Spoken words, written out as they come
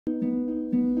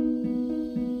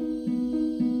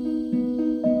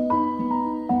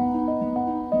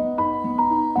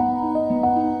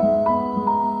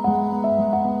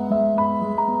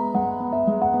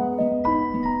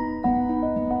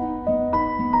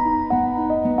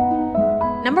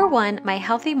Number 1, my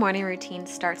healthy morning routine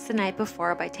starts the night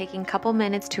before by taking a couple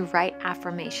minutes to write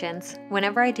affirmations.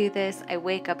 Whenever I do this, I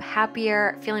wake up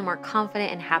happier, feeling more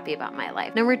confident and happy about my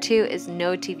life. Number 2 is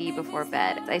no TV before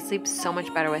bed. I sleep so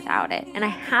much better without it. And I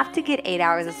have to get 8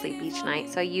 hours of sleep each night,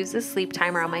 so I use the sleep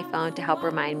timer on my phone to help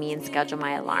remind me and schedule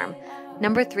my alarm.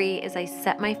 Number 3 is I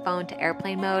set my phone to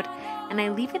airplane mode and I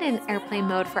leave it in airplane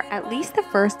mode for at least the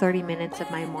first 30 minutes of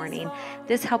my morning.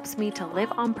 This helps me to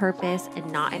live on purpose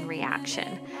and not in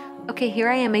reaction. Okay, here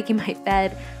I am making my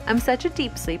bed. I'm such a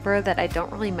deep sleeper that I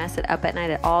don't really mess it up at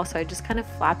night at all, so I just kind of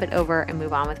flap it over and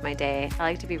move on with my day. I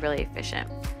like to be really efficient.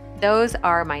 Those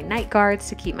are my night guards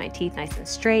to keep my teeth nice and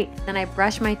straight. Then I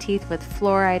brush my teeth with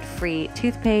fluoride-free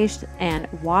toothpaste and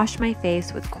wash my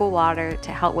face with cool water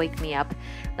to help wake me up.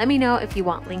 Let me know if you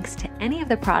want links to any of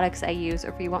the products I use or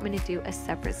if you want me to do a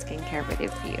separate skincare video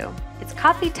for you. It's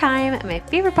coffee time, my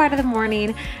favorite part of the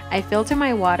morning. I filter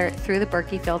my water through the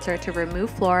Berkey filter to remove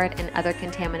fluoride and other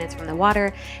contaminants from the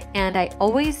water, and I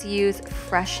always use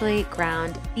freshly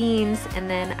ground beans, and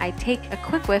then I take a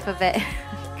quick whiff of it.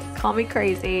 Call me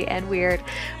crazy and weird,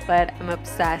 but I'm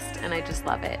obsessed and I just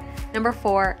love it. Number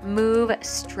 4, move,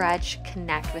 stretch,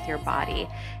 connect with your body.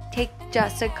 Take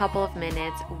just a couple of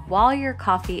minutes while your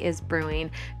coffee is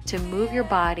brewing to move your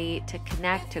body, to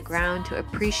connect, to ground, to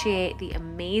appreciate the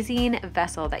amazing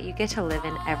vessel that you get to live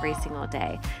in every single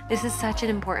day. This is such an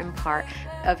important part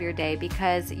of your day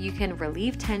because you can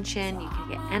relieve tension, you can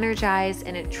get energized,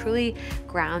 and it truly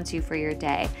grounds you for your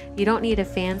day. You don't need a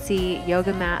fancy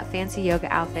yoga mat, fancy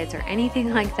yoga outfits, or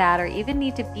anything like that, or even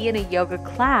need to be in a yoga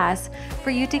class for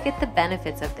you to get the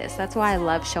benefits of this. That's why I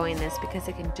love showing this, because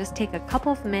it can just take a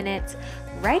couple of minutes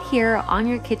right here on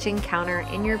your kitchen counter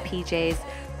in your PJs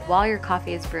while your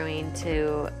coffee is brewing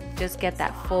to just get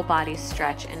that full body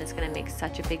stretch, and it's going to make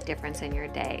such a big difference in your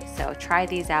day. So try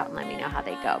these out and let me know how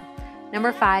they go.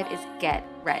 Number 5 is get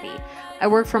ready. I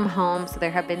work from home, so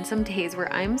there have been some days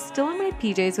where I'm still in my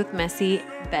PJs with messy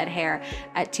bed hair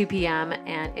at 2 p.m.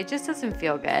 and it just doesn't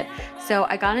feel good. So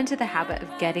I got into the habit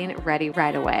of getting ready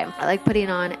right away. I like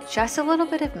putting on just a little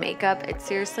bit of makeup. It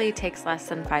seriously takes less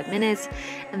than 5 minutes,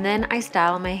 and then I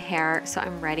style my hair so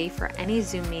I'm ready for any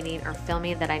Zoom meeting or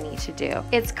filming that I need to do.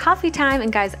 It's coffee time,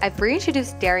 and guys, I've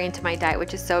reintroduced dairy into my diet,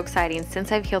 which is so exciting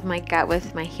since I've healed my gut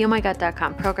with my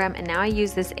healmygut.com program, and now I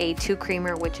use this A2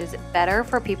 creamer, which is better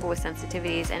for people with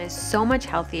sensitivities and is so much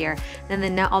healthier than the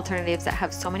nut alternatives that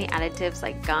have so many additives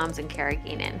like gums and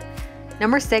carrageenan.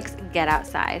 Number 6, get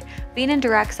outside. Being in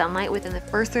direct sunlight within the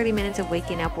first 30 minutes of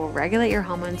waking up will regulate your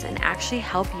hormones and actually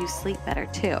help you sleep better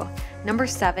too. Number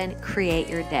 7, create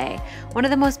your day. One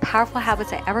of the most powerful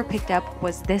habits I ever picked up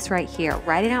was this right here,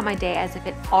 writing out my day as if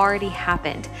it already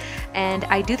happened. And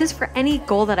I do this for any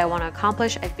goal that I want to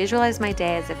accomplish. I visualize my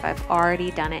day as if I've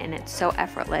already done it, and it's so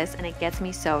effortless and it gets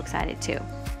me so excited too.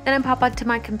 Then I pop onto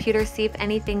my computer, see if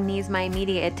anything needs my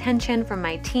immediate attention from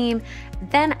my team.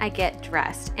 Then I get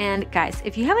dressed. And guys,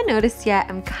 if you haven't noticed yet,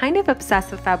 I'm kind of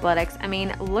obsessed with Fabletics. I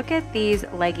mean, look at these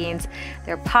leggings.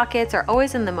 Their pockets are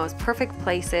always in the most perfect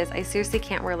places. I seriously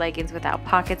can't wear leggings without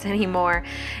pockets anymore.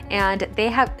 And they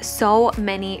have so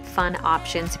many fun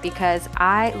options because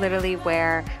I literally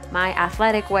wear my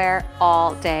athletic wear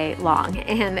all day long.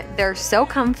 And they're so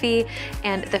comfy,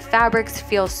 and the fabrics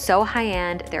feel so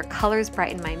high-end. Their colors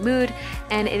brighten my mood,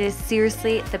 and it is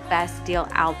seriously the best deal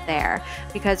out there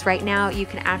because right now you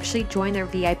can actually join their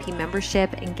VIP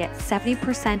membership and get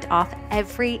 70% off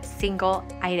every single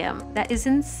item. That is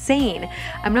insane.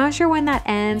 I'm not sure when that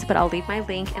ends, but I'll leave my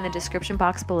link in the description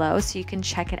box below so you can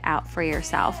check it out for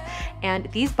yourself. And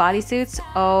these bodysuits,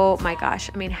 oh my gosh,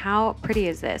 I mean, how pretty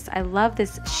is this? I love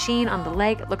this sheen on the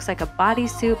leg. It looks like a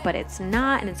bodysuit, but it's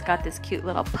not, and it's got this cute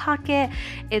little pocket.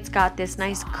 It's got this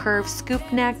nice curved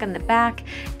scoop neck on the back,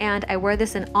 and I wear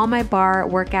this in all my bar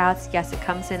workouts. Yes, it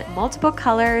comes in multiple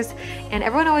colors, and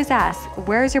everyone always asks,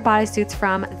 where's your bodysuits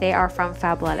from? They are from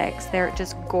Fabletics. They're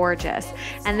just gorgeous.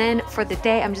 And then for the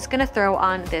day, I'm just gonna throw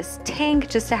on this tank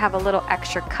just to have a little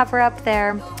extra cover up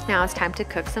there. Now it's time to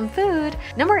cook some food.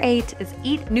 Number 8 is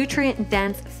eat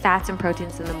nutrient-dense fats and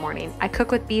proteins in the morning. I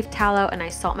cook with beef tallow and I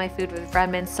salt my food with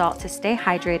Redmond salt to stay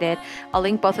hydrated. I'll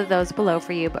link both of those below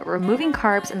for you, but removing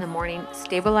carbs in the morning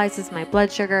stabilizes my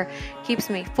blood sugar, keeps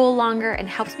me full longer, and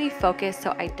helps me focus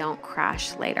so I don't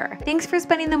crash later. Thanks for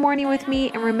spending the morning with me,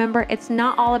 and remember, it's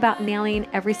not all about nailing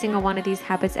every single one of these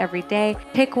habits every day.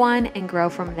 Pick one and grow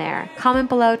from there. Comment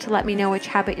below to let me know which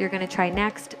habit you're going to try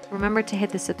next. Remember to hit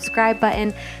the subscribe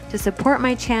button to support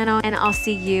my channel, and I'll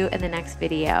see you in the next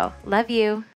video. Love you.